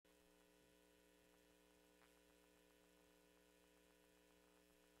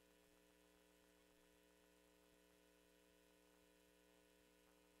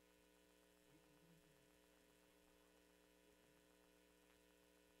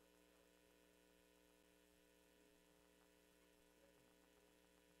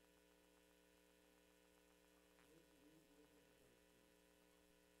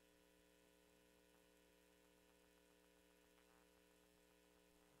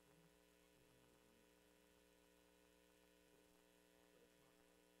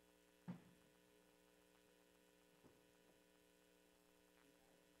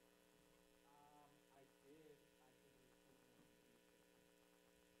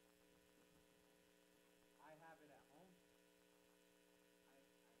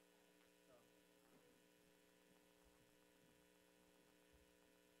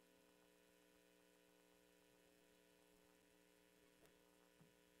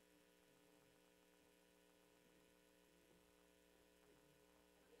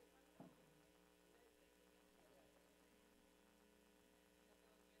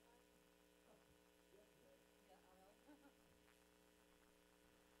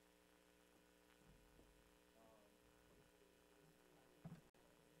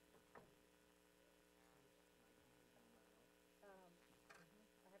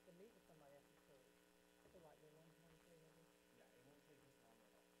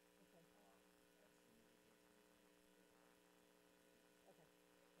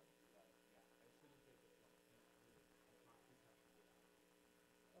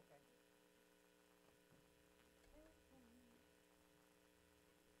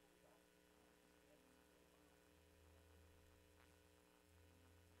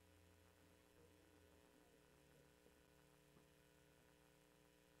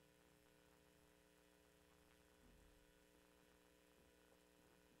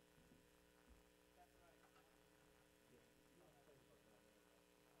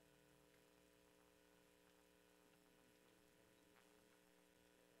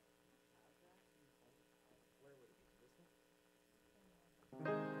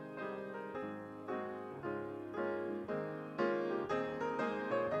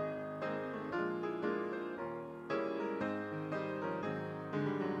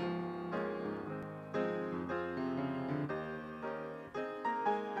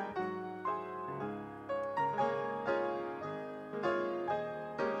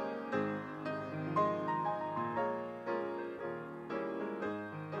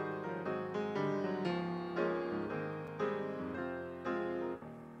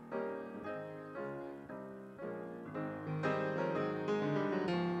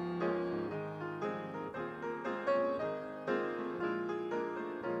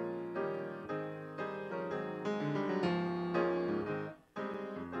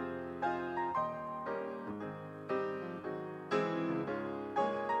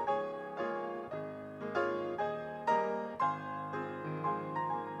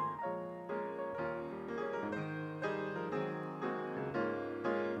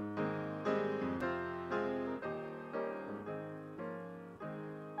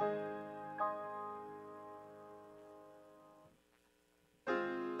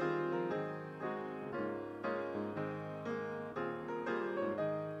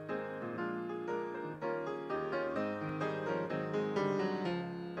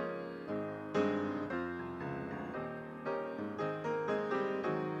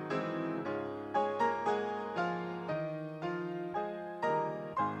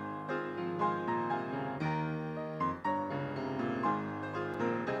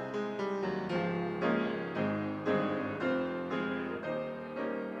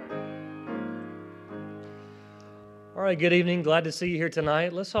All right, good evening. Glad to see you here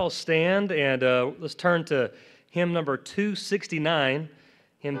tonight. Let's all stand and let's turn to hymn number 269.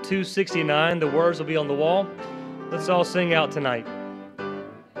 Hymn 269, the words will be on the wall. Let's all sing out tonight.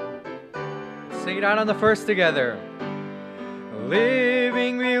 Sing it out on the first together.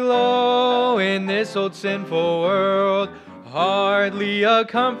 Living below in this old sinful world, hardly a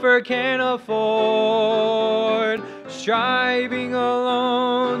comfort can afford. Striving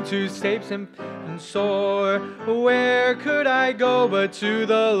alone to save and soar, where could I go but to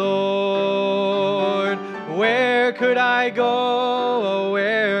the Lord? Where could I go? Oh,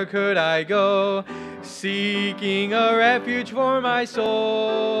 where could I go? Seeking a refuge for my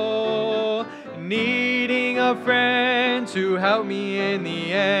soul, needing a friend to help me in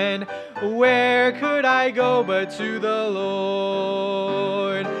the end. Where could I go but to the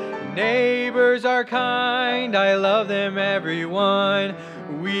Lord? Neighbors are kind, I love them everyone.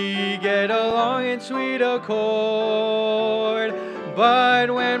 We get along in sweet accord.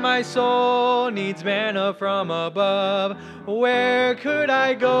 But when my soul needs manna from above, where could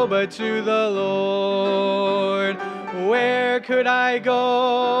I go but to the Lord? Where could I go?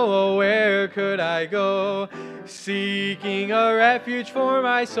 Oh, where could I go? Seeking a refuge for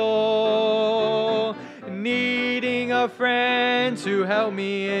my soul, needing a friend to help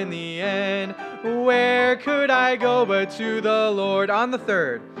me in the end. Where could I go but to the Lord? On the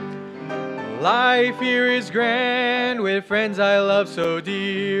third. Life here is grand with friends I love so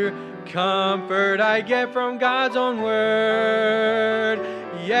dear. Comfort I get from God's own word.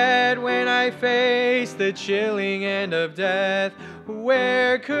 Yet when I face the chilling end of death,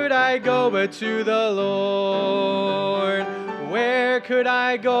 where could I go but to the Lord? Where could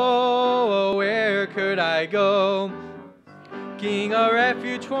I go? Oh, where could I go? Seeking a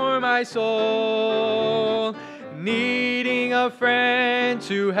refuge for my soul, needing a friend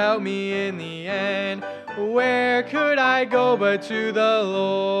to help me in the end. Where could I go but to the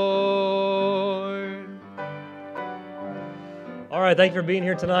Lord? All right, thank you for being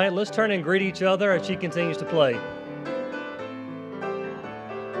here tonight. Let's turn and greet each other as she continues to play.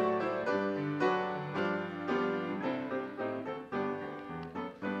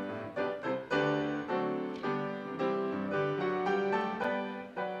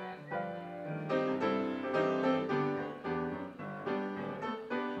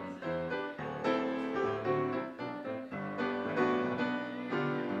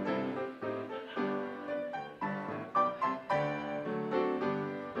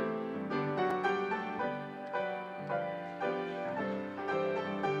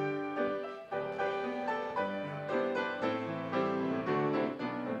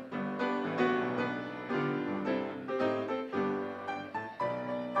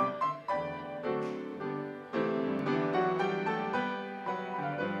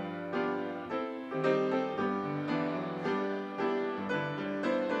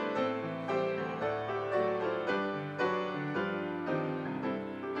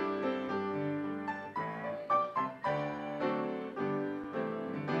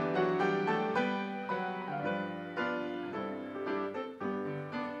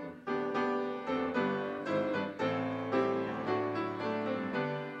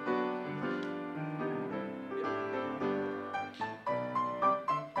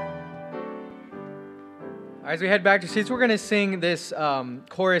 As we head back to seats, we're going to sing this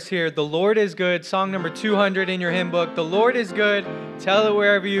chorus here. The Lord is good, song number 200 in your hymn book. The Lord is good, tell it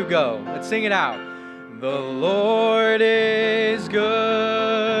wherever you go. Let's sing it out. The Lord is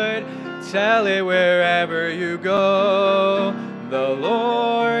good, tell it wherever you go. The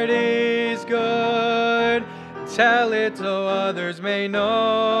Lord is good, tell it so others may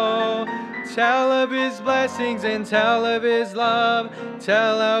know. Tell of His blessings and tell of His love.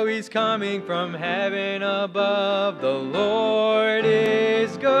 Tell how He's coming from heaven above. The Lord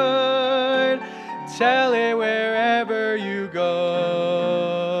is good. Tell it wherever you go.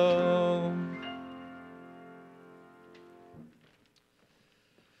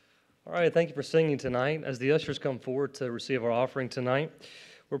 All right, thank you for singing tonight. As the ushers come forward to receive our offering tonight,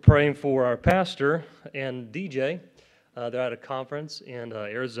 we're praying for our pastor and DJ. They're at a conference in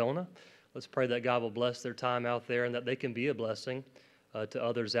Arizona. Let's pray that God will bless their time out there and that they can be a blessing to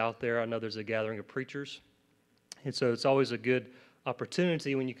others out there. I know there's a gathering of preachers. And so it's always a good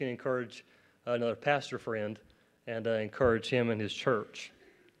opportunity when you can encourage another pastor friend and encourage him and his church.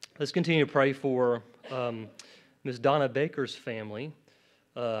 Let's continue to pray for Ms. Donna Baker's family.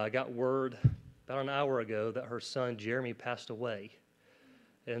 I got word about an hour ago that her son Jeremy passed away.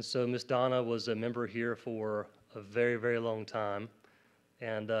 And so Ms. Donna was a member here for a very, very long time.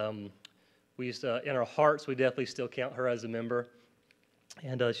 And we used to, in our hearts, we definitely still count her as a member.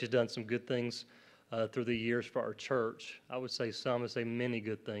 And she's done some good things through the years for our church. I would say many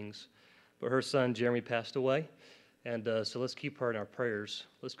good things. But her son, Jeremy, passed away. And so let's keep her in our prayers.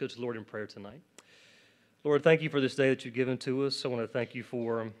 Let's go to the Lord in prayer tonight. Lord, thank you for this day that you've given to us. I want to thank you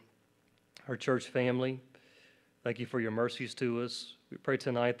for our church family. Thank you for your mercies to us. We pray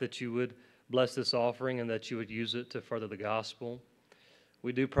tonight that you would bless this offering and that you would use it to further the gospel.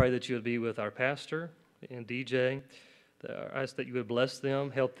 We do pray that you would be with our pastor and DJ. I ask that you would bless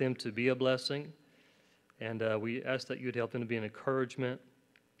them, help them to be a blessing. And we ask that you would help them to be an encouragement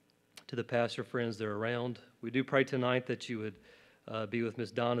to the pastor friends that are around. We do pray tonight that you would be with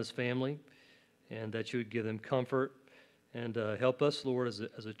Miss Donna's family and that you would give them comfort and help us, Lord,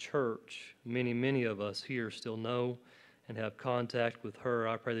 as a church. Many of us here still know and have contact with her.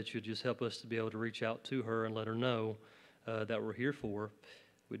 I pray that you would just help us to be able to reach out to her and let her know that we're here for her.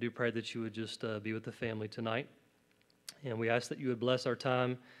 We do pray that you would just be with the family tonight. And we ask that you would bless our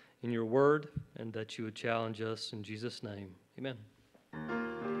time in your word and that you would challenge us in Jesus' name. Amen.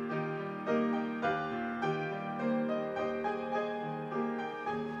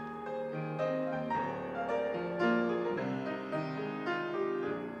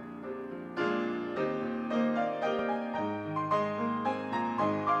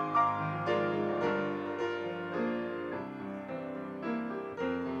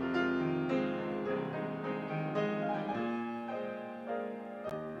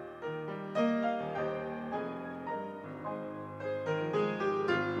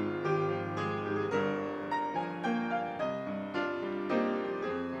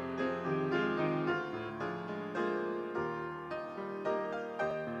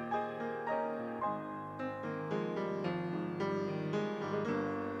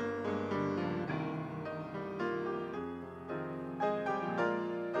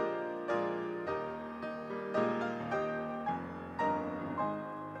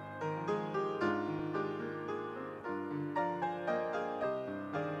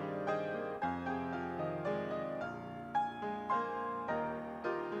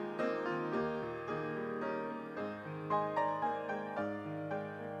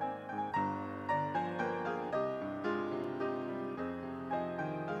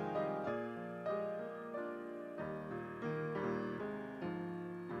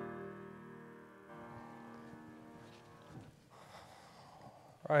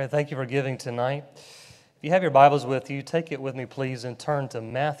 All right, thank you for giving tonight. If you have your Bibles with you, take it with me, please, and turn to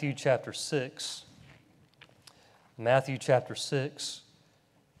Matthew chapter 6. Matthew chapter 6.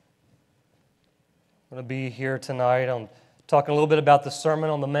 I'm going to be here tonight on talking a little bit about the Sermon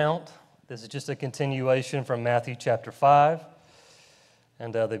on the Mount. This is just a continuation from Matthew chapter 5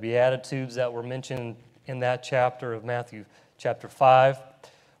 and the Beatitudes that were mentioned in that chapter of Matthew chapter 5.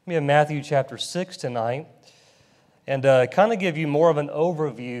 We have Matthew chapter 6 tonight. And kind of give you more of an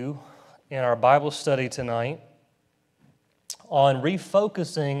overview in our Bible study tonight on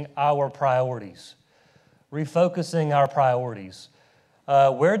refocusing our priorities. Refocusing our priorities.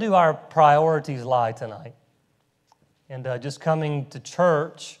 Where do our priorities lie tonight? And just coming to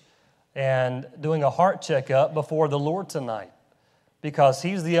church and doing a heart checkup before the Lord tonight, because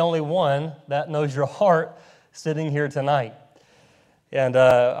He's the only one that knows your heart sitting here tonight. And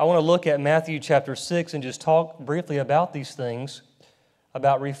I want to look at Matthew chapter 6 and just talk briefly about these things,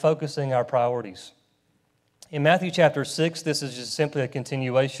 about refocusing our priorities. In Matthew chapter 6, this is just simply a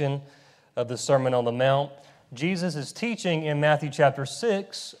continuation of the Sermon on the Mount. Jesus is teaching in Matthew chapter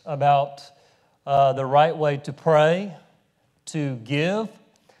 6 about the right way to pray, to give,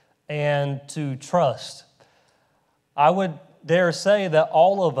 and to trust. I would dare say that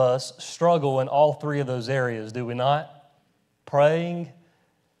all of us struggle in all three of those areas, do we not? Praying,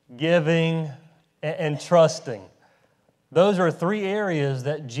 giving, and trusting. Those are three areas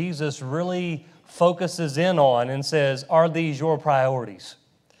that Jesus really focuses in on and says, are these your priorities?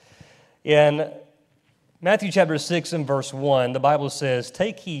 In Matthew chapter 6 and verse 1, the Bible says,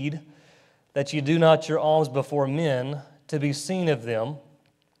 take heed that you do not your alms before men to be seen of them,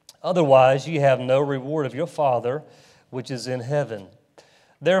 otherwise ye have no reward of your Father which is in heaven.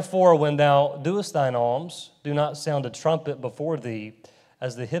 Therefore, when thou doest thine alms, do not sound a trumpet before thee,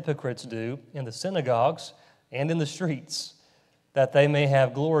 as the hypocrites do in the synagogues and in the streets, that they may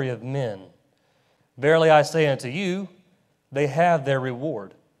have glory of men. Verily I say unto you, they have their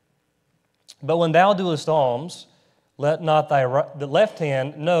reward. But when thou doest alms, let not the left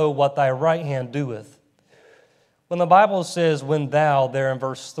hand know what thy right hand doeth. When the Bible says when thou there in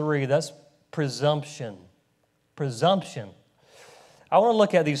verse 3, that's presumption. Presumption. I want to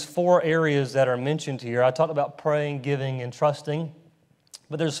look at these four areas that are mentioned here. I talked about praying, giving, and trusting.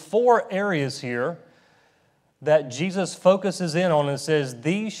 But there's four areas here that Jesus focuses in on and says,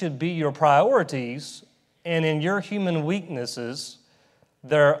 these should be your priorities, and in your human weaknesses,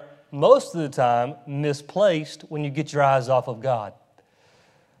 they're most of the time misplaced when you get your eyes off of God.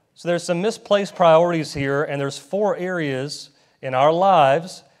 So there's some misplaced priorities here, and there's 4 areas in our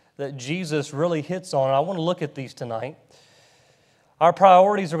lives that Jesus really hits on. I want to look at these tonight. Our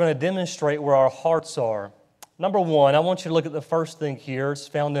priorities are going to demonstrate where our hearts are. Number 1, I want you to look at the first thing here. It's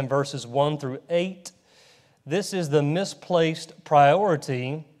found in verses 1 through 8. This is the misplaced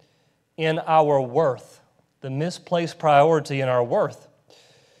priority in our worth. The misplaced priority in our worth.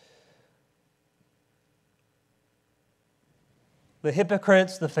 The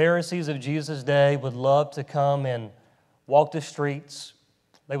hypocrites, the Pharisees of Jesus' day would love to come and walk the streets.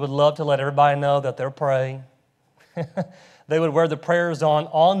 They would love to let everybody know that they're praying. They would wear the prayers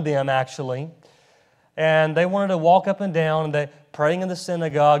on them, actually. And they wanted to walk up and down, and they praying in the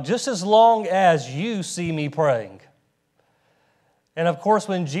synagogue, just as long as you see me praying. And of course,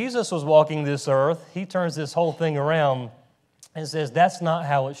 when Jesus was walking this earth, he turns this whole thing around and says, that's not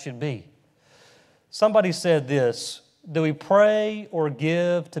how it should be. Somebody said this, do we pray or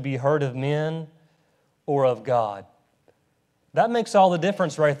give to be heard of men or of God? That makes all the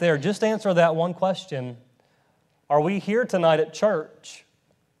difference right there. Just answer that one question. Are we here tonight at church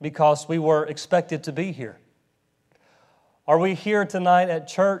because we were expected to be here? Are we here tonight at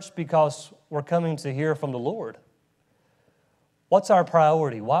church because we're coming to hear from the Lord? What's our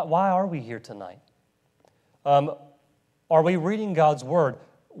priority? Why are we here tonight? Are we reading God's Word?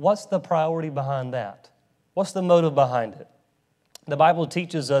 What's the priority behind that? What's the motive behind it? The Bible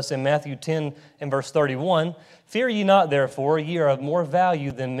teaches us in Matthew 10 and verse 31, fear ye not, therefore, ye are of more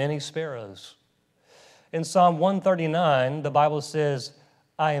value than many sparrows. In Psalm 139, the Bible says,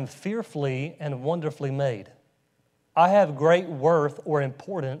 I am fearfully and wonderfully made. I have great worth or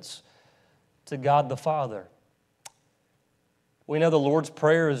importance to God the Father. We know the Lord's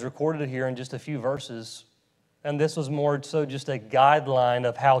Prayer is recorded here in just a few verses, and this was more so just a guideline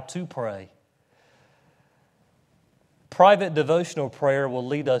of how to pray. Private devotional prayer will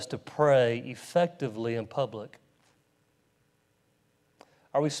lead us to pray effectively in public.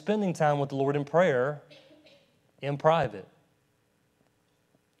 Are we spending time with the Lord in prayer in private?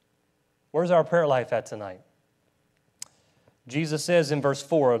 Where's our prayer life at tonight? Jesus says in verse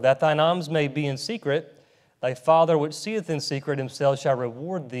 4, that thine alms may be in secret, thy Father which seeth in secret himself shall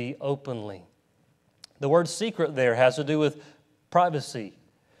reward thee openly. The word secret there has to do with privacy.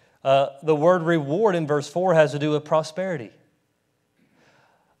 The word reward in verse 4 has to do with prosperity.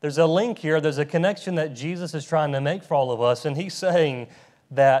 There's a link here, there's a connection that Jesus is trying to make for all of us, and he's saying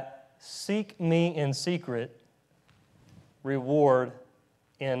that seek me in secret, reward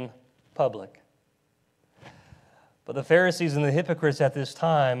in public. But the Pharisees and the hypocrites at this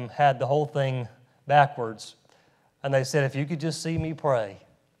time had the whole thing backwards. And they said, if you could just see me pray,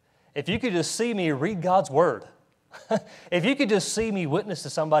 if you could just see me read God's Word, if you could just see me witness to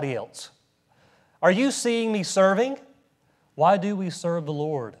somebody else. Are you seeing me serving? Why do we serve the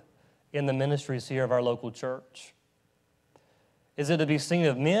Lord in the ministries here of our local church? Is it to be seen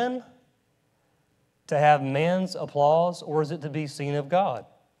of men, to have man's applause, or is it to be seen of God?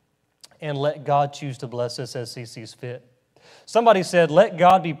 And let God choose to bless us as He sees fit. Somebody said, let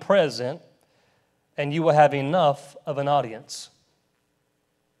God be present, and you will have enough of an audience.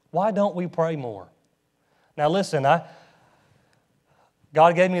 Why don't we pray more? Now listen,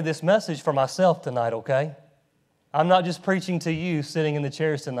 God gave me this message for myself tonight, okay? I'm not just preaching to you sitting in the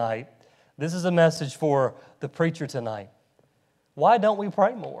chairs tonight. This is a message for the preacher tonight. Why don't we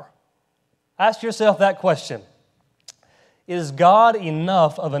pray more? Ask yourself that question. Is God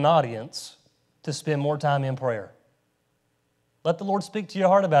enough of an audience to spend more time in prayer? Let the Lord speak to your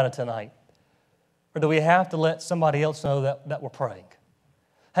heart about it tonight. Or do we have to let somebody else know that we're praying?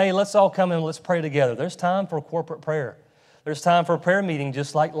 Hey, let's all come and let's pray together. There's time for corporate prayer. There's time for a prayer meeting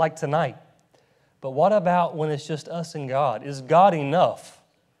just like tonight. But what about when it's just us and God? Is God enough?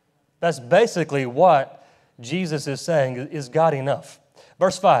 That's basically what Jesus is saying. Is God enough?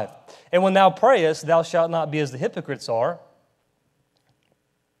 Verse 5, and when thou prayest, thou shalt not be as the hypocrites are,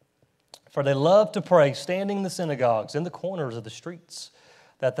 for they love to pray standing in the synagogues, in the corners of the streets,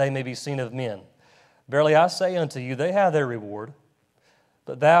 that they may be seen of men. Verily I say unto you, they have their reward.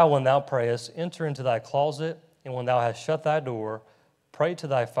 But thou, when thou prayest, enter into thy closet, and when thou hast shut thy door, pray to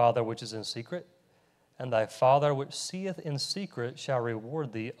thy Father which is in secret, and thy Father which seeth in secret shall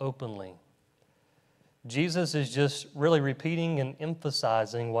reward thee openly. Jesus is just really repeating and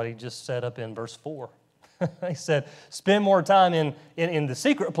emphasizing what he just said up in verse 4. He said, spend more time in the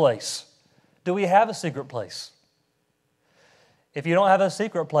secret place. Do we have a secret place? If you don't have a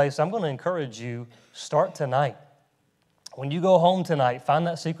secret place, I'm going to encourage you, start tonight. When you go home tonight, find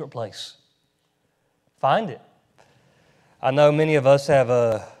that secret place. Find it. I know many of us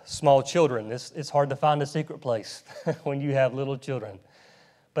have small children. It's hard to find a secret place when you have little children.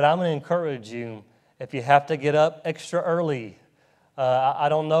 But I'm going to encourage you, if you have to get up extra early, I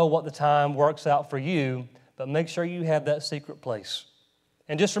don't know what the time works out for you, but make sure you have that secret place.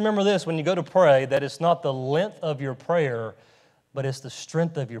 And just remember this, when you go to pray, that it's not the length of your prayer, but it's the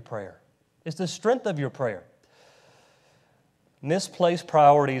strength of your prayer. It's the strength of your prayer. Misplaced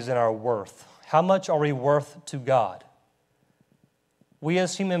priorities in our worth. How much are we worth to God? We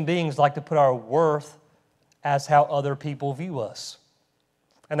as human beings like to put our worth as how other people view us.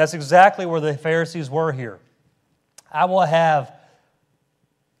 And that's exactly where the Pharisees were here. I will have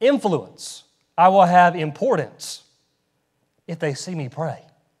influence. I will have importance if they see me pray.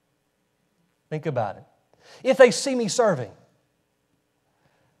 Think about it. If they see me serving.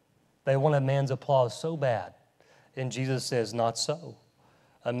 They want a man's applause so bad. And Jesus says, not so.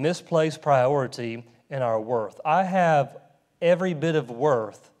 A misplaced priority in our worth. I have every bit of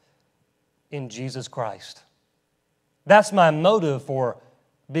worth in Jesus Christ. That's my motive for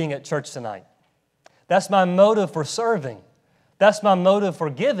being at church tonight. That's my motive for serving. That's my motive for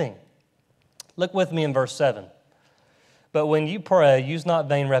giving. Look with me in verse 7. But when you pray, use not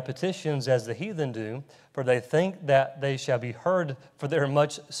vain repetitions as the heathen do, for they think that they shall be heard for their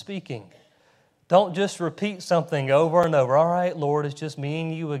much speaking. Don't just repeat something over and over. All right, Lord, it's just me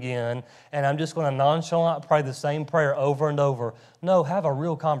and you again, and I'm just going to nonchalant pray the same prayer over and over. No, have a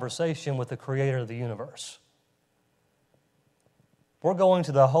real conversation with the Creator of the universe. We're going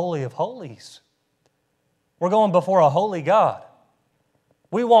to the Holy of Holies. We're going before a holy God.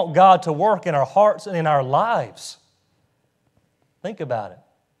 We want God to work in our hearts and in our lives. Think about it.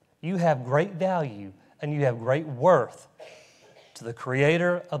 You have great value and you have great worth to the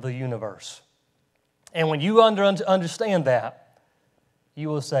Creator of the universe. And when you understand that, you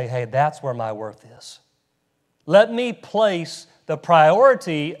will say, hey, that's where my worth is. Let me place the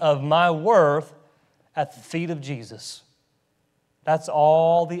priority of my worth at the feet of Jesus. That's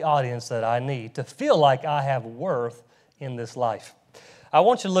all the audience that I need to feel like I have worth in this life. I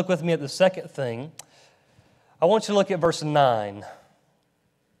want you to look with me at the second thing. I want you to look at verse 9.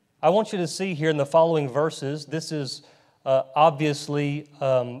 I want you to see here in the following verses, this is obviously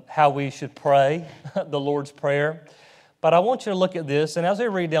how we should pray, the Lord's Prayer. But I want you to look at this, and as I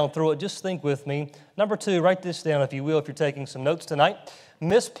read down through it, just think with me. Number 2, write this down if you will, if you're taking some notes tonight.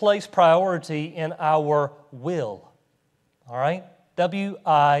 Misplaced priority in our will. All right?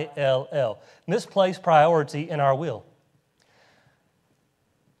 W-I-L-L. Misplaced priority in our will.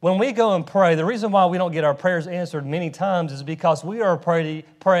 When we go and pray, the reason why we don't get our prayers answered many times is because we are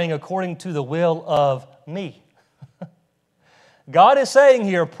praying according to the will of me. God is saying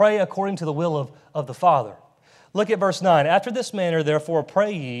here, pray according to the will of the Father. Look at verse 9. After this manner, therefore,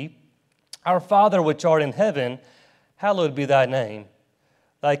 pray ye, Our Father which art in heaven, hallowed be thy name.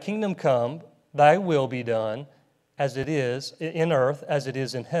 Thy kingdom come, thy will be done, as it is in earth, as it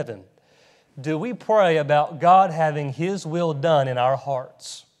is in heaven. Do we pray about God having His will done in our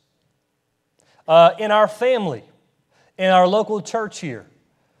hearts? In our family? In our local church here?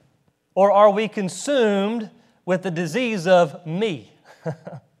 Or are we consumed with the disease of me?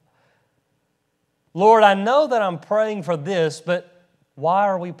 Lord, I know that I'm praying for this, but why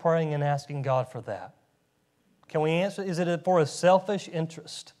are we praying and asking God for that? Can we answer? Is it for a selfish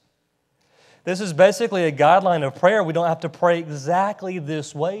interest? This is basically a guideline of prayer. We don't have to pray exactly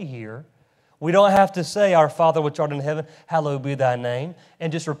this way here. We don't have to say, Our Father which art in heaven, hallowed be thy name,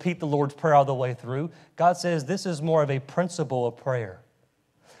 and just repeat the Lord's Prayer all the way through. God says this is more of a principle of prayer.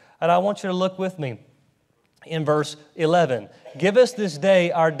 And I want you to look with me in verse 11. Give us this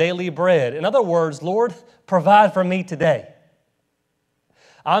day our daily bread. In other words, Lord, provide for me today.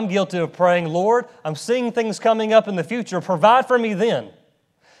 I'm guilty of praying, Lord, I'm seeing things coming up in the future. Provide for me then.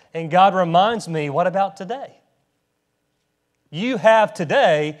 And God reminds me, what about today? You have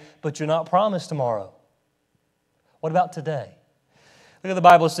today, but you're not promised tomorrow. What about today? Look at the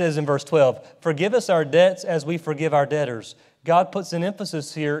Bible says in verse 12, Forgive us our debts as we forgive our debtors. God puts an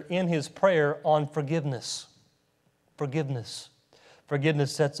emphasis here in His prayer on forgiveness. Forgiveness.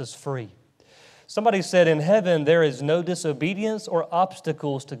 Forgiveness sets us free. Somebody said, in heaven there is no disobedience or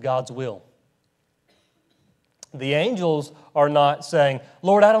obstacles to God's will. The angels are not saying,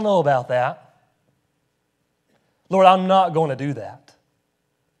 Lord, I don't know about that. Lord, I'm not going to do that.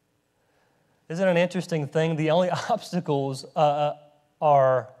 Isn't it an interesting thing? The only obstacles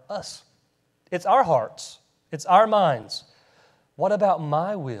are us. It's our hearts. It's our minds. What about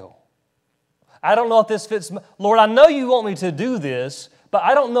my will? I don't know if this fits. Lord, I know you want me to do this, but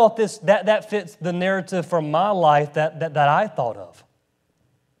I don't know if that fits the narrative from my life that I thought of.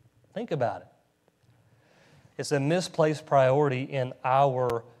 Think about it. It's a misplaced priority in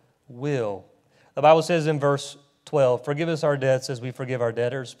our will. The Bible says in verse 12, forgive us our debts as we forgive our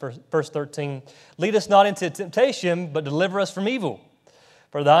debtors. Verse 13, lead us not into temptation, but deliver us from evil.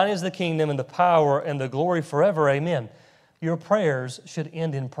 For thine is the kingdom and the power and the glory forever. Amen. Your prayers should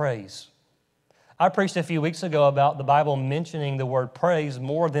end in praise. I preached a few weeks ago about the Bible mentioning the word praise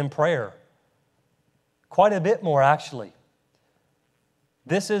more than prayer. Quite a bit more, actually.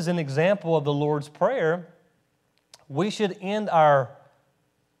 This is an example of the Lord's Prayer. We should end our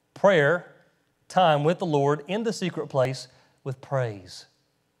prayer time with the Lord in the secret place with praise.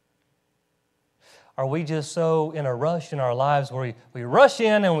 Are we just so in a rush in our lives where we rush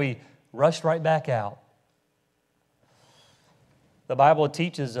in and we rush right back out? The Bible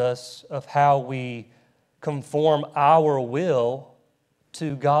teaches us of how we conform our will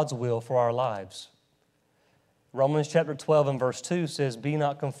to God's will for our lives. Romans chapter 12 and verse 2 says, be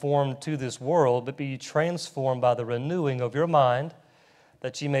not conformed to this world, but be transformed by the renewing of your mind,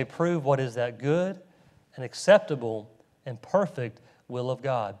 that ye may prove what is that good and acceptable and perfect will of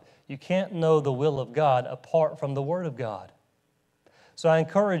God. You can't know the will of God apart from the Word of God. So I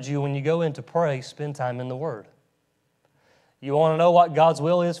encourage you, when you go in to pray, spend time in the Word. You want to know what God's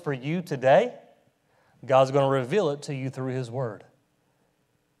will is for you today? God's going to reveal it to you through His Word.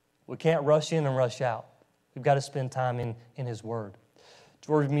 We can't rush in and rush out. We've got to spend time in His Word.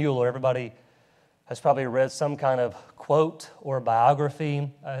 George Mueller, everybody has probably read some kind of quote or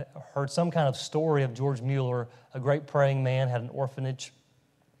biography, heard some kind of story of George Mueller, a great praying man, had an orphanage.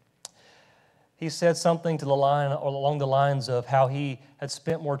 He said something along the lines of how he had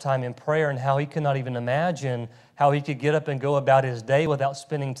spent more time in prayer and how he could not even imagine how he could get up and go about his day without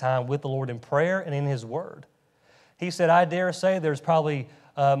spending time with the Lord in prayer and in His Word. He said, I dare say there's probably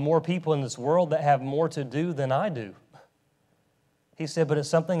more people in this world that have more to do than I do. He said, but it's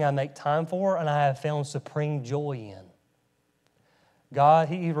something I make time for and I have found supreme joy in. God,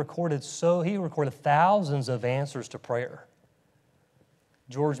 He recorded thousands of answers to prayer.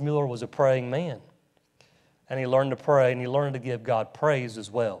 George Mueller was a praying man, and he learned to pray, and he learned to give God praise as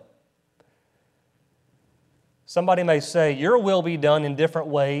well. Somebody may say, your will be done in different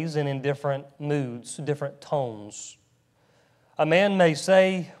ways and in different moods, different tones. A man may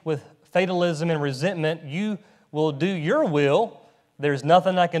say with fatalism and resentment, you will do your will, there's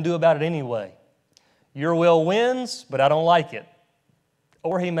nothing I can do about it anyway. Your will wins, but I don't like it.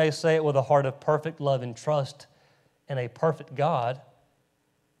 Or he may say it with a heart of perfect love and trust in a perfect God.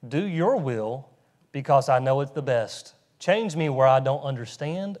 Do your will because I know it's the best. Change me where I don't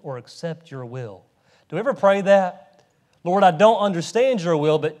understand or accept your will. Do we ever pray that? Lord, I don't understand your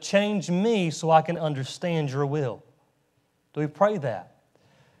will, but change me so I can understand your will. Do we pray that?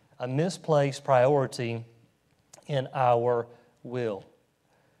 A misplaced priority in our will.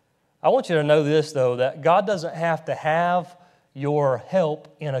 I want you to know this, though, that God doesn't have to have your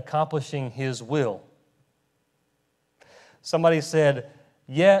help in accomplishing His will. Somebody said,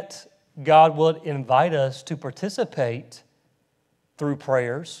 yet God would invite us to participate through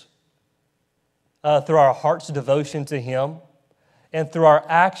prayers, through our heart's devotion to Him, and through our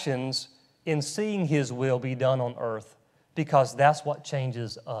actions in seeing His will be done on earth, because that's what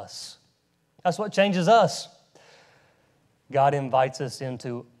changes us. That's what changes us. God invites us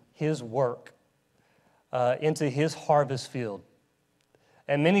into His work, into His harvest field.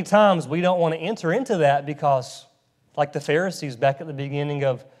 And many times we don't want to enter into that because, like the Pharisees back at the beginning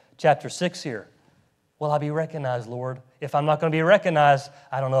of chapter 6 here, will I be recognized, Lord? If I'm not going to be recognized,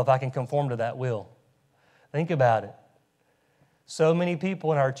 I don't know if I can conform to that will. Think about it. So many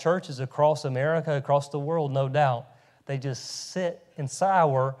people in our churches across America, across the world, no doubt, they just sit and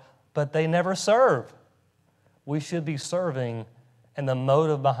sour, but they never serve. We should be serving, and the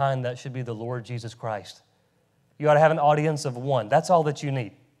motive behind that should be the Lord Jesus Christ. You ought to have an audience of one. That's all that you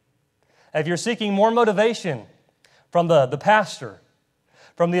need. If you're seeking more motivation from the pastor,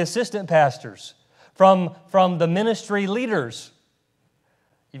 from the assistant pastors, from the ministry leaders,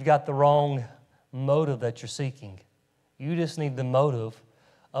 you've got the wrong motive that you're seeking. You just need the motive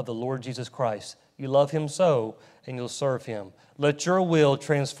of the Lord Jesus Christ. You love Him so, and you'll serve Him. Let your will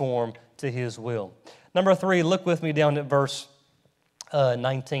transform to His will. Number 3, look with me down at verse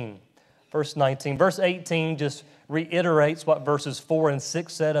 19. Verse 19. Verse 18 just reiterates what verses 4 and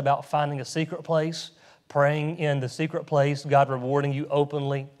 6 said about finding a secret place, praying in the secret place, God rewarding you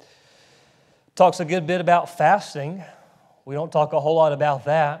openly. Talks a good bit about fasting. We don't talk a whole lot about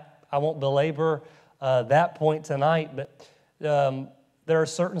that. I won't belabor that point tonight, but there are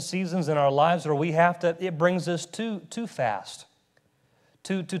certain seasons in our lives where it brings us to fast,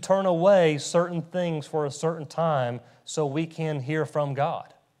 to turn away certain things for a certain time so we can hear from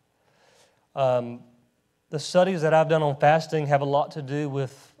God. The studies that I've done on fasting have a lot to do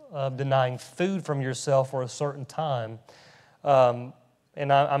with denying food from yourself for a certain time. And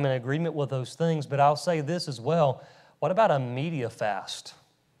I'm in agreement with those things, but I'll say this as well. What about a media fast?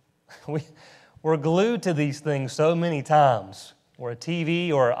 We're glued to these things so many times, or a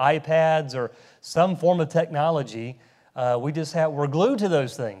TV or iPads or some form of technology. We're glued to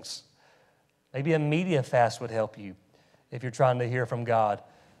those things. Maybe a media fast would help you if you're trying to hear from God,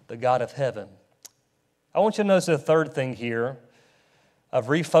 the God of heaven. I want you to notice the third thing here of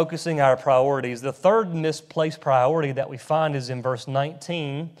refocusing our priorities. The third misplaced priority that we find is in verse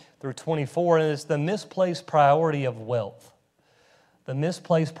 19 through 24, and it's the misplaced priority of wealth. The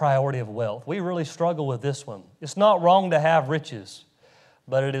misplaced priority of wealth. We really struggle with this one. It's not wrong to have riches,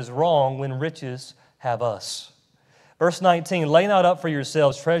 but it is wrong when riches have us. Verse 19, lay not up for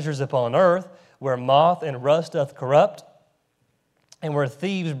yourselves treasures upon earth, where moth and rust doth corrupt, and where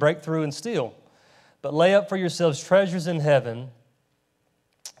thieves break through and steal. But lay up for yourselves treasures in heaven,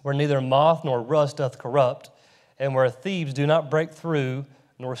 where neither moth nor rust doth corrupt, and where thieves do not break through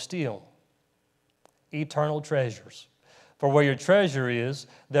nor steal. Eternal treasures. For where your treasure is,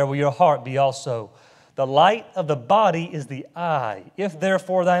 there will your heart be also. The light of the body is the eye. If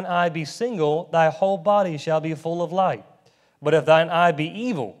therefore thine eye be single, thy whole body shall be full of light. But if thine eye be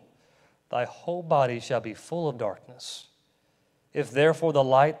evil, thy whole body shall be full of darkness. If therefore the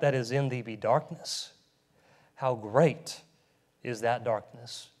light that is in thee be darkness, how great is that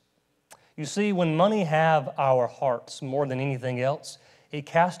darkness? You see, when money have our hearts more than anything else, it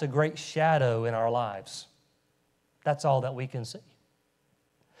casts a great shadow in our lives. That's all that we can see.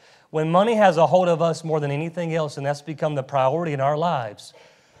 When money has a hold of us more than anything else, and that's become the priority in our lives,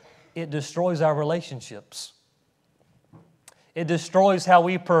 it destroys our relationships. It destroys how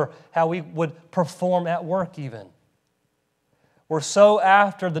we would perform at work even. We're so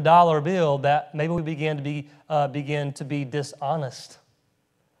after the dollar bill that maybe we begin to be dishonest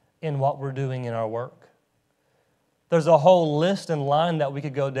in what we're doing in our work. There's a whole list and line that we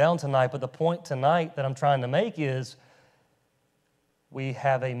could go down tonight, but the point tonight that I'm trying to make is we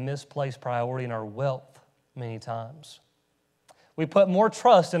have a misplaced priority in our wealth many times. We put more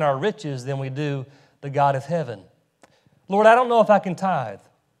trust in our riches than we do the God of heaven. Lord, I don't know if I can tithe.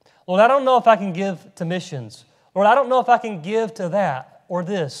 Lord, I don't know if I can give to missions. Lord, I don't know if I can give to that or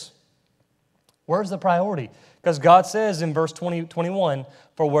this. Where's the priority? Because God says in verse 21,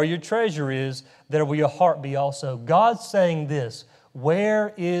 for where your treasure is, there will your heart be also. God's saying this,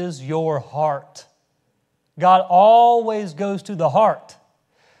 where is your heart? God always goes to the heart.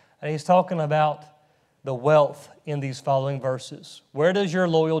 And He's talking about the wealth in these following verses. Where does your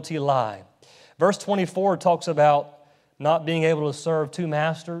loyalty lie? Verse 24 talks about not being able to serve two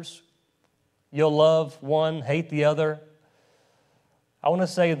masters. You'll love one, hate the other. I want to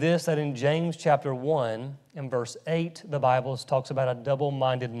say this, that in James chapter 1 and verse 8, the Bible talks about a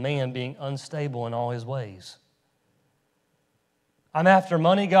double-minded man being unstable in all his ways. I'm after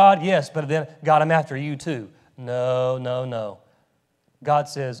money, God? Yes, but then, God, I'm after you too. No. God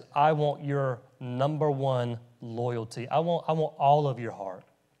says, I want your number one loyalty. I want all of your heart.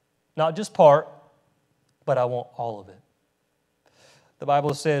 Not just part, but I want all of it. The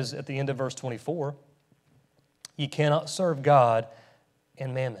Bible says at the end of verse 24, you cannot serve God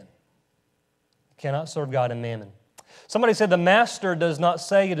and mammon. You cannot serve God and mammon. Somebody said the master does not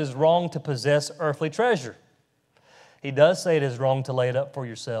say it is wrong to possess earthly treasure. He does say it is wrong to lay it up for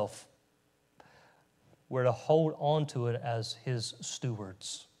yourself. We're to hold on to it as His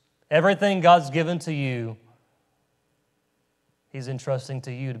stewards. Everything God's given to you, He's entrusting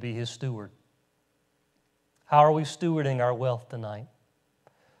to you to be His steward. How are we stewarding our wealth tonight?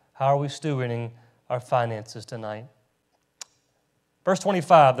 How are we stewarding our finances tonight? Verse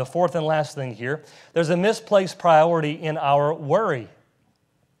 25, the fourth and last thing here. There's a misplaced priority in our worry.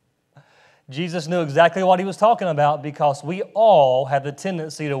 Jesus knew exactly what He was talking about because we all have the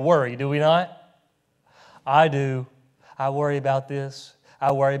tendency to worry, do we not? I do. I worry about this.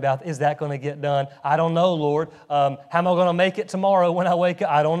 I worry about, is that going to get done? I don't know, Lord. How am I going to make it tomorrow when I wake up?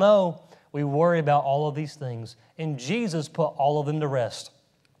 I don't know. We worry about all of these things. And Jesus put all of them to rest.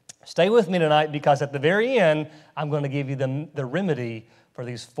 Stay with me tonight because at the very end, I'm going to give you the remedy for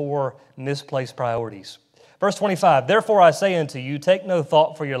these four misplaced priorities. Verse 25, therefore I say unto you, take no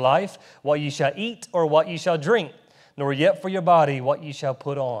thought for your life, what ye shall eat or what ye shall drink, nor yet for your body what ye shall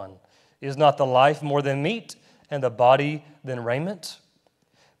put on. Is not the life more than meat, and the body than raiment?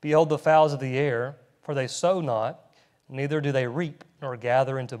 Behold the fowls of the air, for they sow not, neither do they reap, nor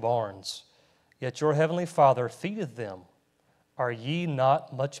gather into barns, yet your heavenly Father feedeth them. Are ye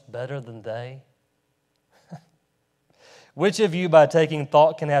not much better than they? Which of you by taking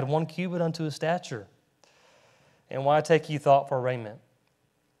thought can add 1 cubit unto his stature? And why take ye thought for raiment?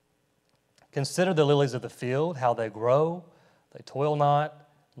 Consider the lilies of the field, how they grow. They toil not,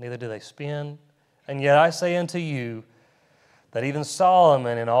 neither do they spin. And yet I say unto you that even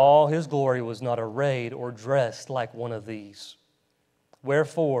Solomon in all his glory was not arrayed or dressed like one of these.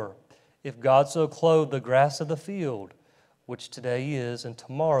 Wherefore, if God so clothe the grass of the field, which today is and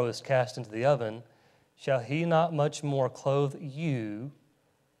tomorrow is cast into the oven, shall he not much more clothe you,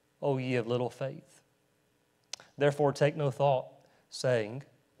 O ye of little faith? Therefore take no thought, saying,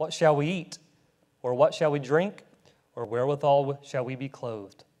 what shall we eat? Or what shall we drink? Or wherewithal shall we be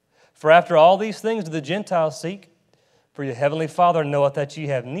clothed? For after all these things do the Gentiles seek, for your heavenly Father knoweth that ye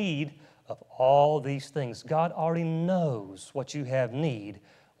have need of all these things. God already knows what you have need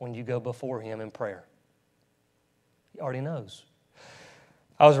when you go before Him in prayer. He already knows.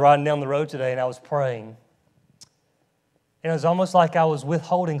 I was riding down the road today and I was praying. And it was almost like I was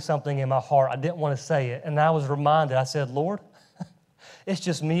withholding something in my heart. I didn't want to say it. And I was reminded, I said, Lord, it's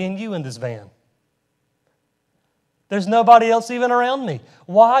just me and you in this van. There's nobody else even around me.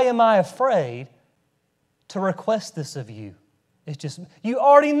 Why am I afraid to request this of you? It's just, you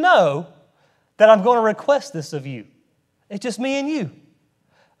already know that I'm going to request this of you. It's just me and you.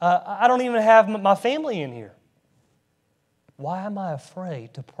 I don't even have my family in here. Why am I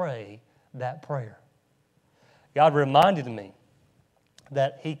afraid to pray that prayer? God reminded me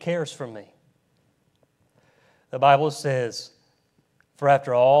that He cares for me. The Bible says, for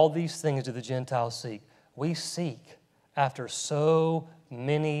after all these things do the Gentiles seek. We seek after so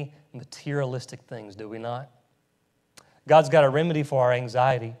many materialistic things, do we not? God's got a remedy for our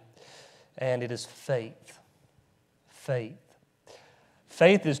anxiety, and it is faith. Faith.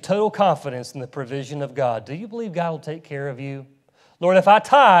 Faith is total confidence in the provision of God. Do you believe God will take care of you? Lord, if I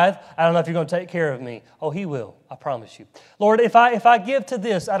tithe, I don't know if you're going to take care of me. Oh, He will. I promise you. Lord, if I give to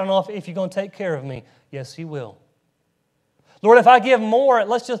this, I don't know if you're going to take care of me. Yes, He will. Lord, if I give more,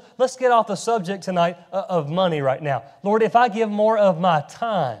 let's get off the subject tonight of money right now. Lord, if I give more of my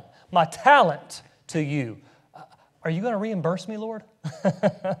time, my talent to you, are you going to reimburse me, Lord?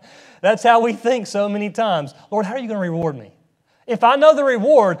 That's how we think so many times. Lord, how are you going to reward me? If I know the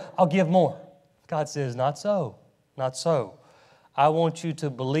reward, I'll give more. God says, not so, not so. I want you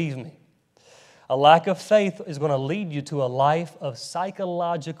to believe me. A lack of faith is going to lead you to a life of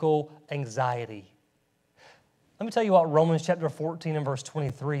psychological anxiety. Let me tell you what Romans chapter 14 and verse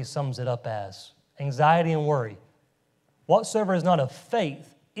 23 sums it up as. Anxiety and worry. Whatsoever is not of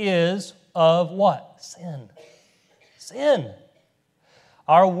faith is of what? Sin. Sin.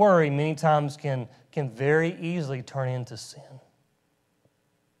 Our worry many times can very easily turn into sin.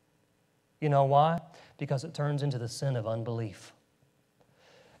 You know why? Because it turns into the sin of unbelief.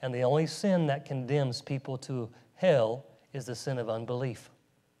 And the only sin that condemns people to hell is the sin of unbelief.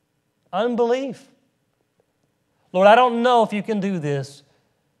 Unbelief. Lord, I don't know if you can do this.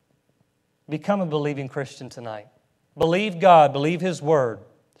 Become a believing Christian tonight. Believe God. Believe His Word.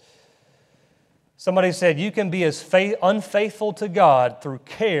 Somebody said you can be as unfaithful to God through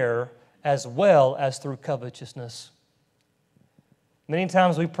care as well as through covetousness. Many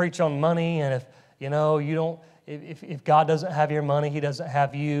times we preach on money, and if God doesn't have your money, He doesn't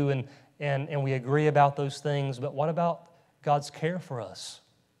have you, and we agree about those things. But what about God's care for us?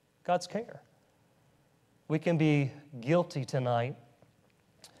 God's care. We can be guilty tonight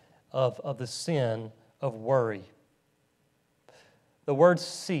of the sin of worry. The word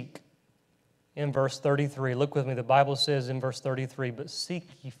seek in verse 33. Look with me. The Bible says in verse 33, but seek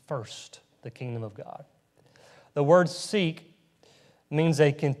ye first the kingdom of God. The word seek means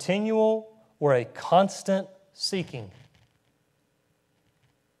a continual or a constant seeking.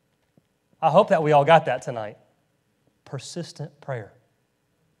 I hope that we all got that tonight. Persistent prayer.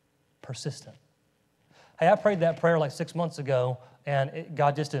 Persistent. Hey, I prayed that prayer like 6 months ago, and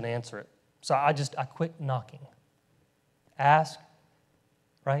God just didn't answer it. So I quit knocking. Ask,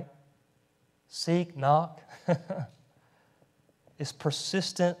 right? Seek, knock. It's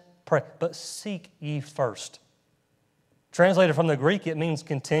persistent prayer. But seek ye first. Translated from the Greek, it means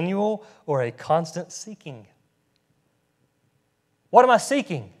continual or a constant seeking. What am I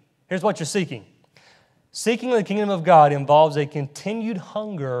seeking? Here's what you're seeking. Seeking the kingdom of God involves a continued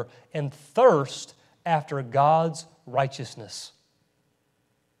hunger and thirst after God's righteousness.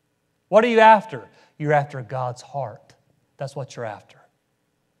 What are you after? You're after God's heart. That's what you're after.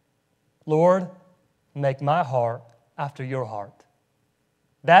 Lord, make my heart after your heart.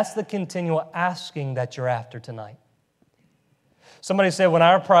 That's the continual asking that you're after tonight. Somebody said, when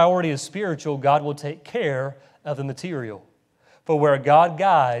our priority is spiritual, God will take care of the material. For where God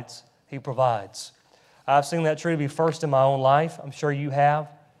guides, He provides. I've seen that true to be first in my own life. I'm sure you have.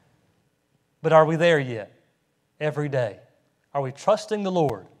 But are we there yet? Every day. Are we trusting the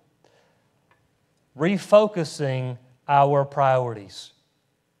Lord? Refocusing our priorities.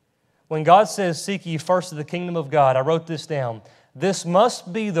 When God says, seek ye first the kingdom of God, I wrote this down. This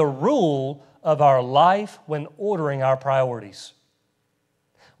must be the rule of our life when ordering our priorities.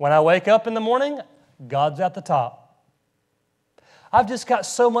 When I wake up in the morning, God's at the top. I've just got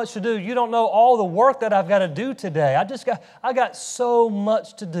so much to do. You don't know all the work that I've got to do today. I got so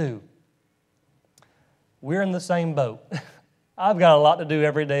much to do. We're in the same boat. I've got a lot to do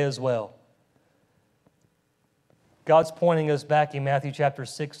every day as well. God's pointing us back in Matthew chapter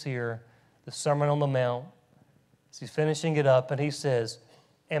 6 here, the Sermon on the Mount. He's finishing it up, and He says,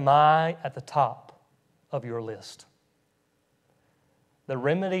 am I at the top of your list? The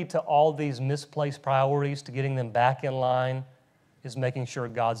remedy to all these misplaced priorities, to getting them back in line, is making sure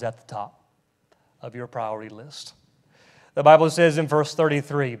God's at the top of your priority list. The Bible says in verse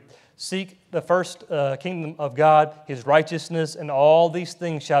 33, seek the first kingdom of God, His righteousness, and all these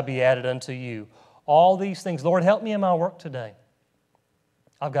things shall be added unto you. All these things. Lord, help me in my work today.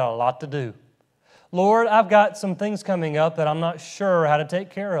 I've got a lot to do. Lord, I've got some things coming up that I'm not sure how to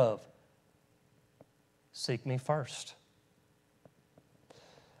take care of. Seek me first.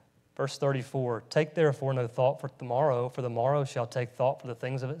 Verse 34, take therefore no thought for the morrow shall take thought for the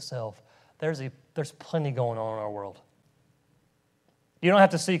things of itself. There's plenty going on in our world. You don't have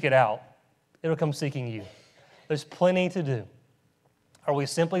to seek it out. It'll come seeking you. There's plenty to do. Are we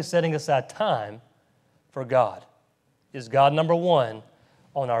simply setting aside time for God? Is God number one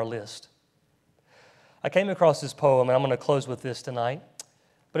on our list? I came across this poem, and I'm going to close with this tonight,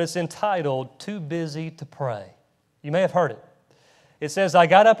 but it's entitled, Too Busy to Pray. You may have heard it. It says, I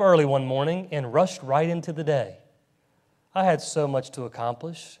got up early one morning and rushed right into the day. I had so much to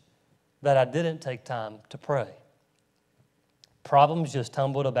accomplish that I didn't take time to pray. Problems just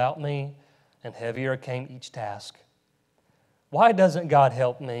tumbled about me, and heavier came each task. Why doesn't God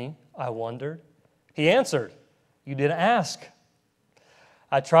help me? I wondered. He answered, you didn't ask.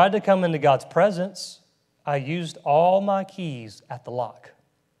 I tried to come into God's presence. I used all my keys at the lock.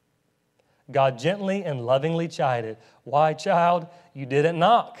 God gently and lovingly chided, why, child, you didn't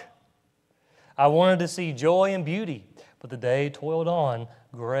knock? I wanted to see joy and beauty, but the day toiled on,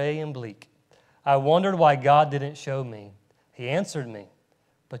 gray and bleak. I wondered why God didn't show me. He answered me,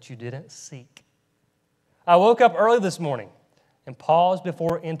 but you didn't seek. I woke up early this morning and paused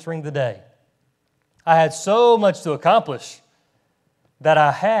before entering the day. I had so much to accomplish that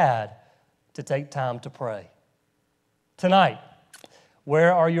I had to take time to pray. Tonight,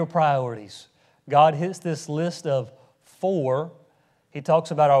 where are your priorities? God hits this list of 4. He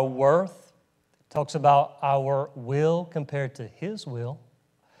talks about our worth. He talks about our will compared to His will.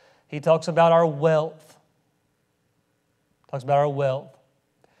 He talks about our wealth. Talks about our wealth.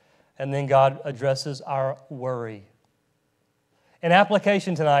 And then God addresses our worry. In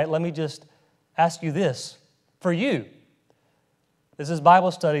application tonight, let me just ask you this. For you, this is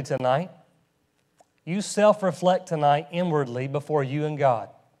Bible study tonight. You self-reflect tonight inwardly before you and God.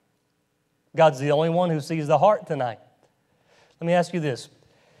 God's the only one who sees the heart tonight. Let me ask you this.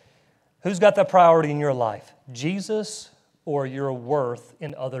 Who's got the priority in your life? Jesus or your worth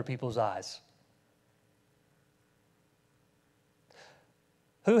in other people's eyes?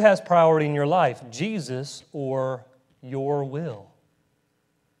 Who has priority in your life? Jesus or your will?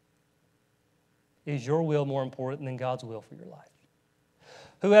 Is your will more important than God's will for your life?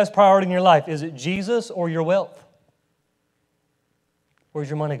 Who has priority in your life? Is it Jesus or your wealth? Where's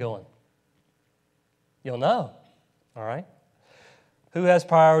your money going? You'll know, all right? Who has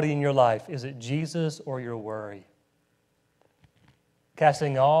priority in your life? Is it Jesus or your worry?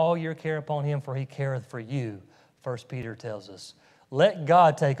 Casting all your care upon Him, for He careth for you, 1 Peter tells us. Let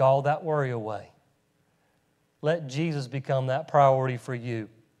God take all that worry away. Let Jesus become that priority for you.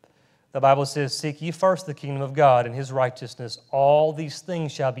 The Bible says, seek ye first the kingdom of God and His righteousness. All these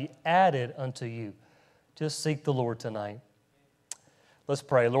things shall be added unto you. Just seek the Lord tonight. Let's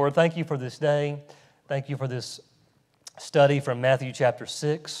pray. Lord, thank you for this day. Thank you for this study from Matthew chapter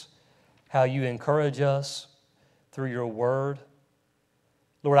 6, how you encourage us through your word.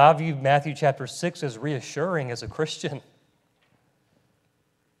 Lord, I view Matthew chapter 6 as reassuring as a Christian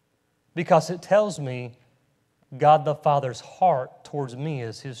because it tells me God the Father's heart towards me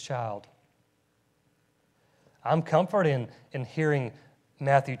as His child. I'm comforted in hearing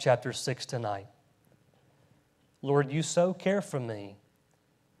Matthew chapter 6 tonight. Lord, you so care for me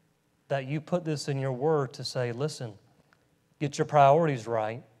that you put this in your word to say, listen, get your priorities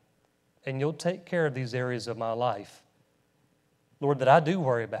right, and you'll take care of these areas of my life, Lord, that I do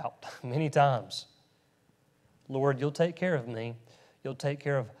worry about many times. Lord, you'll take care of me. You'll take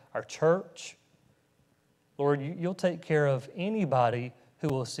care of our church. Lord, you'll take care of anybody who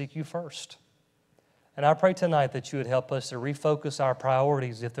will seek you first. And I pray tonight that you would help us to refocus our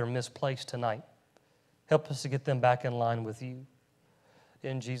priorities if they're misplaced tonight. Help us to get them back in line with you.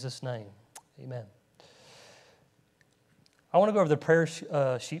 In Jesus' name, amen. I want to go over the prayer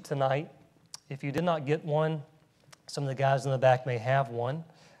sheet tonight. If you did not get one, some of the guys in the back may have one.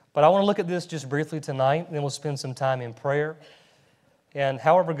 But I want to look at this just briefly tonight, and then we'll spend some time in prayer. And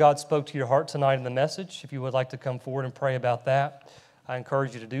however God spoke to your heart tonight in the message, if you would like to come forward and pray about that, I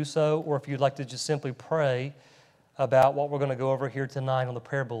encourage you to do so. Or if you'd like to just simply pray about what we're going to go over here tonight on the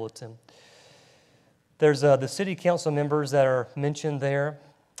prayer bulletin. There's the city council members that are mentioned there.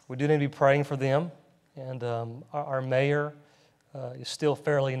 We do need to be praying for them. And our mayor is still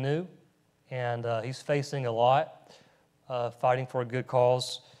fairly new, and he's facing a lot, fighting for a good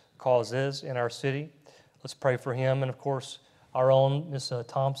causes in our city. Let's pray for him. And, of course, our own Miss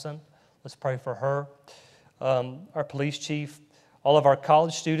Thompson. Let's pray for her. Our police chief, all of our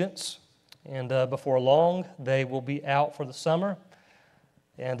college students. And before long, they will be out for the summer.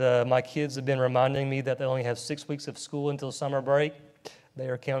 And my kids have been reminding me that they only have 6 weeks of school until summer break. They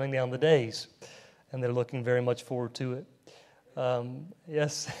are counting down the days, and they're looking very much forward to it.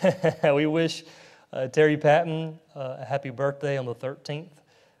 Yes, we wish Terry Patton a happy birthday on the 13th,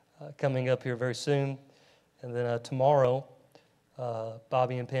 coming up here very soon. And then tomorrow,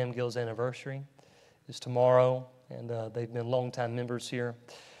 Bobby and Pam Gill's anniversary is tomorrow, and they've been longtime members here.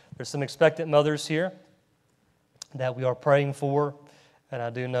 There's some expectant mothers here that we are praying for, and I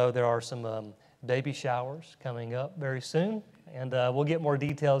do know there are some baby showers coming up very soon, and we'll get more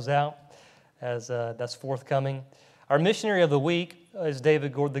details out as that's forthcoming. Our missionary of the week is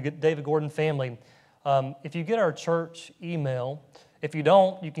the David Gordon family. If you get our church email, if you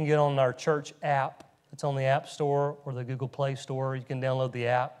don't, you can get on our church app. It's on the App Store or the Google Play Store. You can download the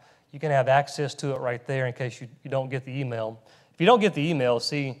app. You can have access to it right there in case you don't get the email. If you don't get the email,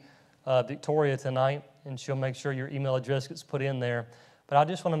 see Victoria tonight, and she'll make sure your email address gets put in there. But I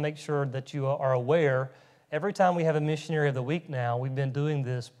just want to make sure that you are aware, every time we have a missionary of the week now, we've been doing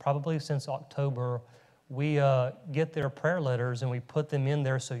this probably since October, we get their prayer letters and we put them in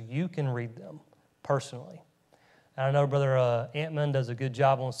there so you can read them personally. And I know Brother Antman does a good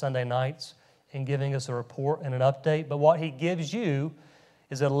job on Sunday nights in giving us a report and an update, but what he gives you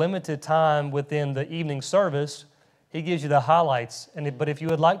is a limited time within the evening service. He gives you the highlights. But if you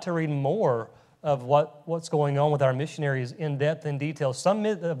would like to read more of what's going on with our missionaries in depth and detail, some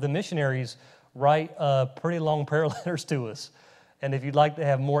of the missionaries write pretty long prayer letters to us. And if you'd like to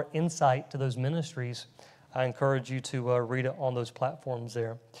have more insight to those ministries, I encourage you to read it on those platforms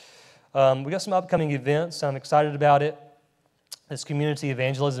there. We got some upcoming events. I'm excited about it. This community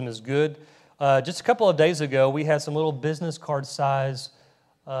evangelism is good. Just a couple of days ago, we had some little business card size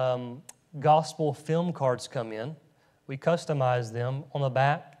gospel film cards come in. We customized them. On the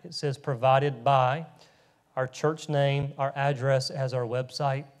back, it says provided by, our church name, our address, it has our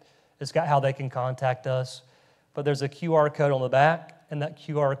website. It's got how they can contact us. But there's a QR code on the back, and that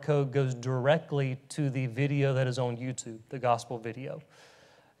QR code goes directly to the video that is on YouTube, the gospel video.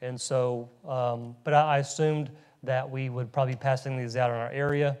 And so, but I assumed that we would probably be passing these out in our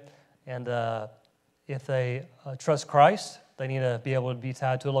area. And if they trust Christ, they need to be able to be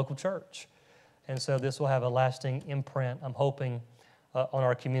tied to a local church. And so this will have a lasting imprint, I'm hoping, on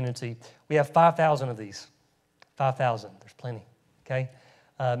our community. We have 5,000 of these. 5,000. There's plenty. Okay?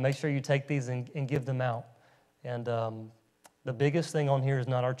 Make sure you take these and give them out. And the biggest thing on here is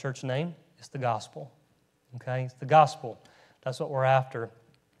not our church name. It's the gospel. Okay? It's the gospel. That's what we're after,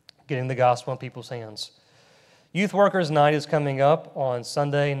 getting the gospel in people's hands. Youth Workers Night is coming up on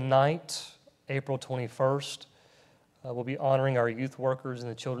Sunday night, April 21st. We'll be honoring our youth workers in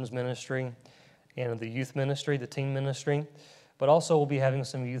the children's ministry and the youth ministry, the teen ministry. But also we'll be having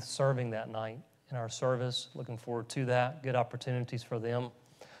some youth serving that night in our service. Looking forward to that. Good opportunities for them.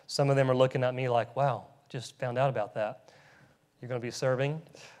 Some of them are looking at me like, wow, just found out about that. You're going to be serving,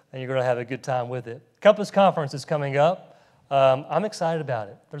 and you're going to have a good time with it. Compass Conference is coming up. I'm excited about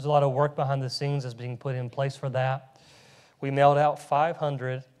it. There's a lot of work behind the scenes that's being put in place for that. We mailed out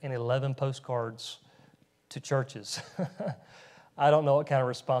 511 postcards to churches. I don't know what kind of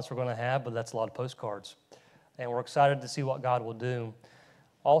response we're going to have, but that's a lot of postcards. And we're excited to see what God will do.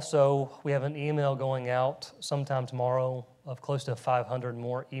 Also, we have an email going out sometime tomorrow of close to 500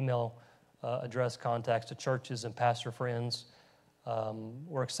 more email address contacts to churches and pastor friends.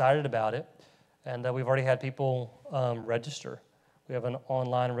 We're excited about it. And we've already had people register. We have an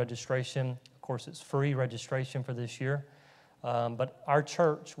online registration. Of course, it's free registration for this year. But our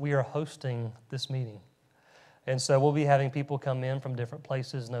church, we are hosting this meeting. And so we'll be having people come in from different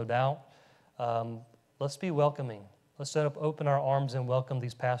places, no doubt. Let's be welcoming. Let's open our arms and welcome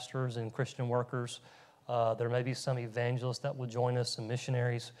these pastors and Christian workers. There may be some evangelists that will join us, some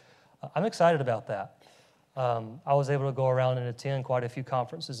missionaries. I'm excited about that. I was able to go around and attend quite a few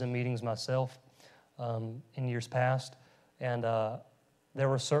conferences and meetings myself in years past, and there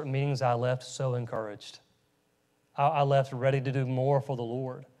were certain meetings I left so encouraged. I left ready to do more for the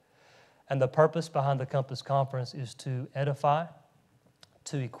Lord. And the purpose behind the Compass Conference is to edify,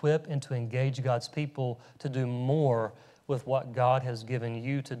 to equip, and to engage God's people to do more with what God has given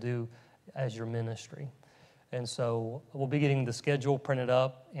you to do as your ministry. And so we'll be getting the schedule printed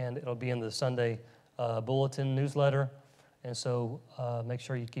up, and it'll be in the Sunday bulletin newsletter. And so make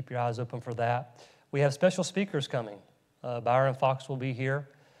sure you keep your eyes open for that. We have special speakers coming. Byron Fox will be here.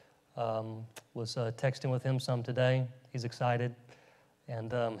 Was texting with him some today. He's excited,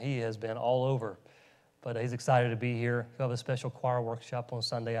 and he has been all over. But he's excited to be here. We'll have a special choir workshop on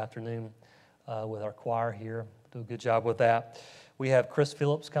Sunday afternoon with our choir here. Do a good job with that. We have Chris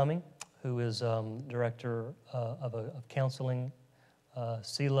Phillips coming, who is director of counseling,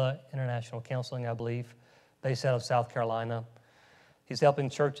 SELA International Counseling, I believe, based out of South Carolina. He's helping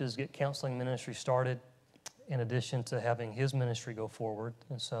churches get counseling ministry started in addition to having his ministry go forward.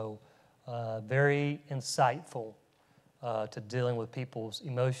 And so very insightful to dealing with people's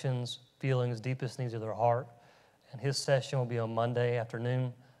emotions, feelings, deepest needs of their heart. And his session will be on Monday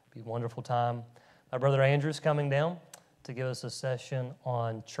afternoon. It'll be a wonderful time. My brother Andrew's coming down to give us a session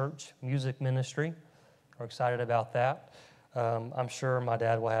on church music ministry. We're excited about that. I'm sure my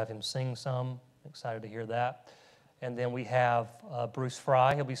dad will have him sing some. Excited to hear that. And then we have Bruce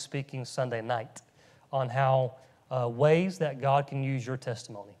Fry. He'll be speaking Sunday night on how ways that God can use your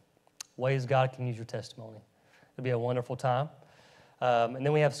testimony. Ways God can use your testimony. It'll be a wonderful time. And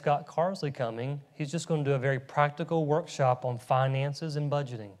then we have Scott Carsley coming. He's just going to do a very practical workshop on finances and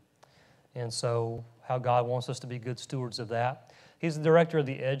budgeting. And so how God wants us to be good stewards of that. He's the director of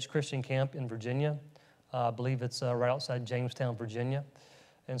the Edge Christian Camp in Virginia. I believe it's right outside Jamestown, Virginia.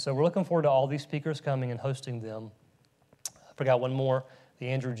 And so we're looking forward to all these speakers coming and hosting them. I forgot one more. The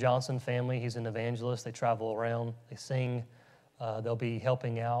Andrew Johnson family. He's an evangelist. They travel around. They sing. They'll be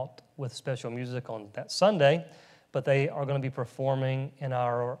helping out with special music on that Sunday. But they are going to be performing in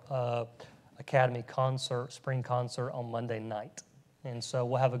our Academy concert, spring concert on Monday night. And so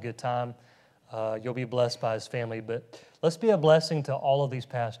we'll have a good time. You'll be blessed by his family. But let's be a blessing to all of these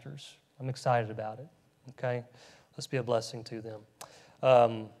pastors. I'm excited about it. Okay? Let's be a blessing to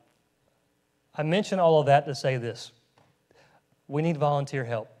them. I mention all of that to say this. We need volunteer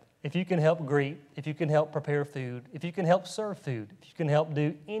help. If you can help greet, if you can help prepare food, if you can help serve food, if you can help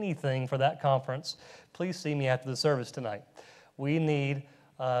do anything for that conference, please see me after the service tonight. We need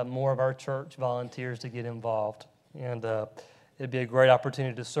more of our church volunteers to get involved. And it'd be a great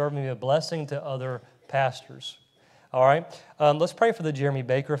opportunity to serve and be a blessing to other pastors. All right? Let's pray for the Jeremy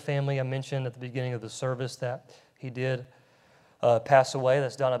Baker family. I mentioned at the beginning of the service that he did pass away.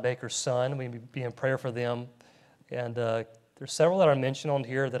 That's Donna Baker's son. We be in prayer for them. And there's several that are mentioned on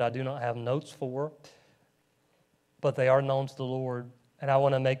here that I do not have notes for, but they are known to the Lord. And I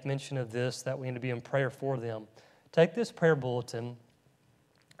want to make mention of this, that we need to be in prayer for them. Take this prayer bulletin.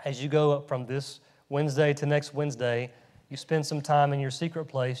 As you go up from this Wednesday to next Wednesday, you spend some time in your secret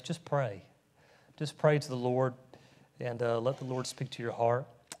place, just pray. Just pray to the Lord and let the Lord speak to your heart.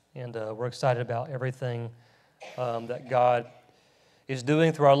 And we're excited about everything that God is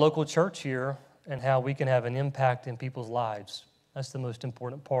doing through our local church here and how we can have an impact in people's lives. That's the most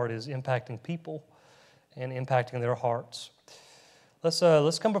important part, is impacting people and impacting their hearts.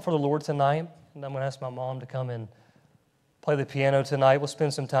 Let's come before the Lord tonight, and I'm going to ask my mom to come and play the piano tonight. We'll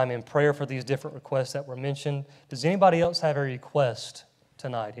spend some time in prayer for these different requests that were mentioned. Does anybody else have a request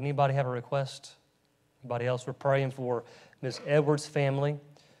tonight? Anybody have a request? Anybody else? We're praying for Ms. Edwards' family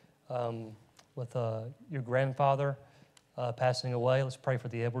with your grandfather passing away. Let's pray for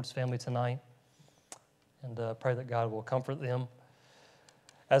the Edwards family tonight and pray that God will comfort them.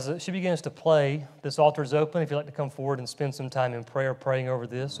 As she begins to play, this altar is open. If you'd like to come forward and spend some time in prayer, praying over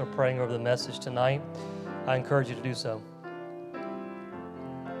this or praying over the message tonight, I encourage you to do so.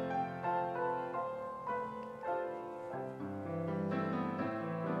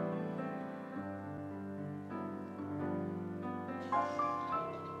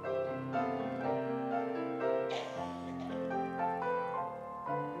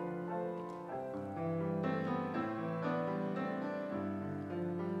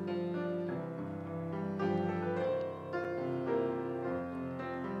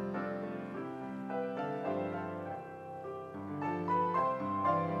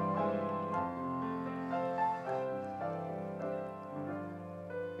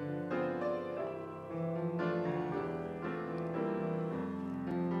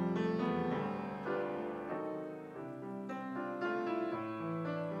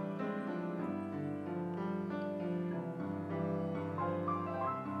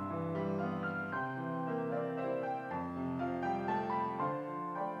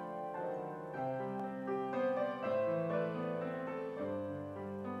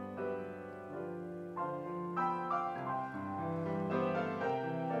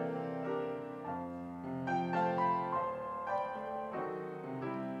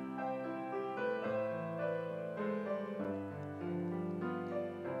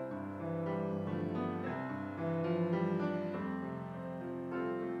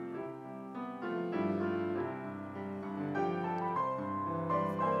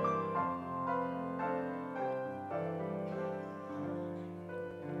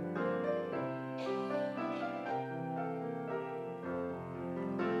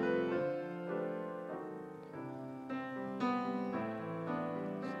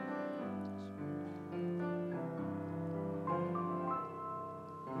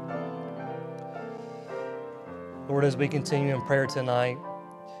 Lord, as we continue in prayer tonight,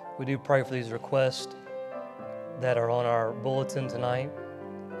 we do pray for these requests that are on our bulletin tonight.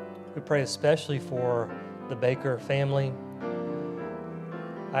 We pray especially for the Baker family.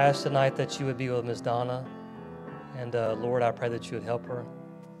 I ask tonight that you would be with Miss Donna. And Lord, I pray that you would help her.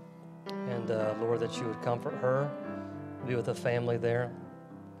 And Lord, that you would comfort her, be with the family there.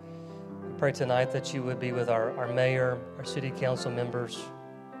 We pray tonight that you would be with our mayor, our city council members.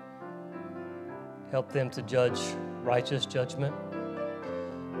 Help them to judge righteous judgment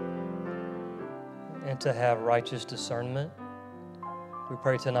and to have righteous discernment. We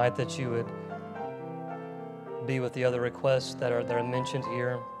pray tonight that you would be with the other requests that are mentioned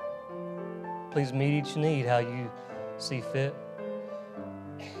here. Please meet each need how you see fit.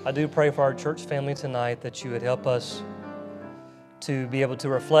 I do pray for our church family tonight that you would help us to be able to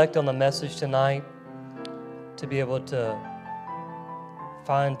reflect on the message tonight, to be able to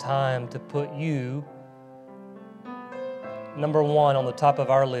find time to put you number one on the top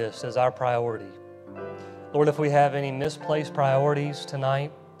of our list as our priority. Lord, if we have any misplaced priorities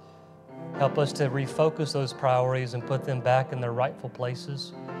tonight, help us to refocus those priorities and put them back in their rightful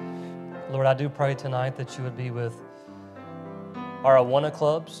places. Lord, I do pray tonight that you would be with our Awana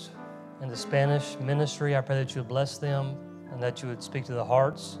clubs and the Spanish ministry. I pray that you would bless them and that you would speak to the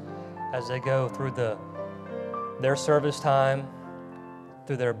hearts as they go through their service time,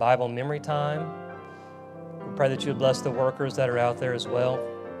 through their Bible memory time. We pray that you would bless the workers that are out there as well.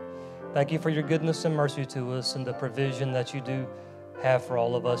 Thank you for your goodness and mercy to us and the provision that you do have for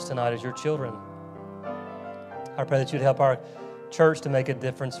all of us tonight as your children. I pray that you'd help our church to make a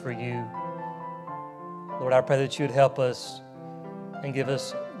difference for you. Lord, I pray that you'd help us and give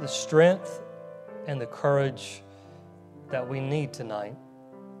us the strength and the courage that we need tonight.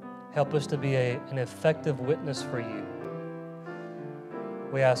 Help us to be an effective witness for you.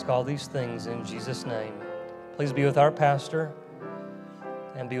 We ask all these things in Jesus' name. Please be with our pastor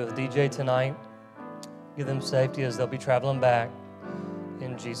and be with DJ tonight. Give them safety as they'll be traveling back.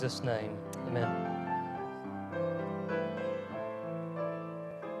 In Jesus' name, amen.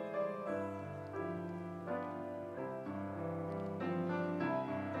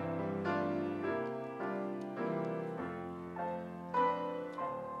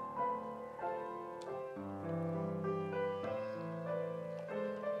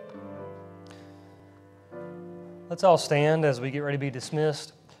 Let's all stand as we get ready to be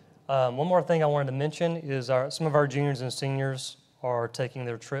dismissed. One more thing I wanted to mention is some of our juniors and seniors are taking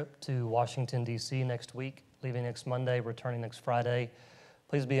their trip to Washington, D.C. next week, leaving next Monday, returning next Friday.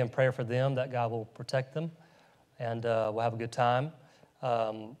 Please be in prayer for them that God will protect them, and we'll have a good time.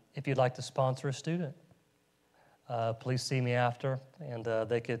 If you'd like to sponsor a student, please see me after, and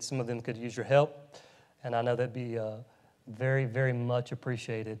some of them could use your help, and I know that'd be very, very much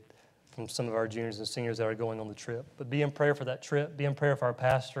appreciated from some of our juniors and seniors that are going on the trip. But be in prayer for that trip. Be in prayer for our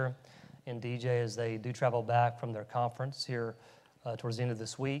pastor and DJ as they do travel back from their conference here towards the end of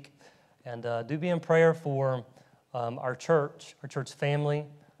this week. And do be in prayer for our church family.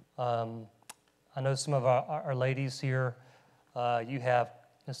 I know some of our ladies here, you have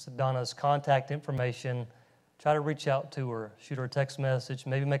Miss Donna's contact information. Try to reach out to her, shoot her a text message,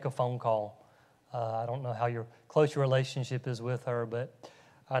 maybe make a phone call. I don't know how close your relationship is with her, but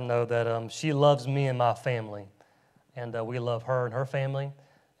I know that she loves me and my family, and we love her and her family,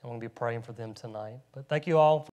 and we'll be praying for them tonight. But thank you all.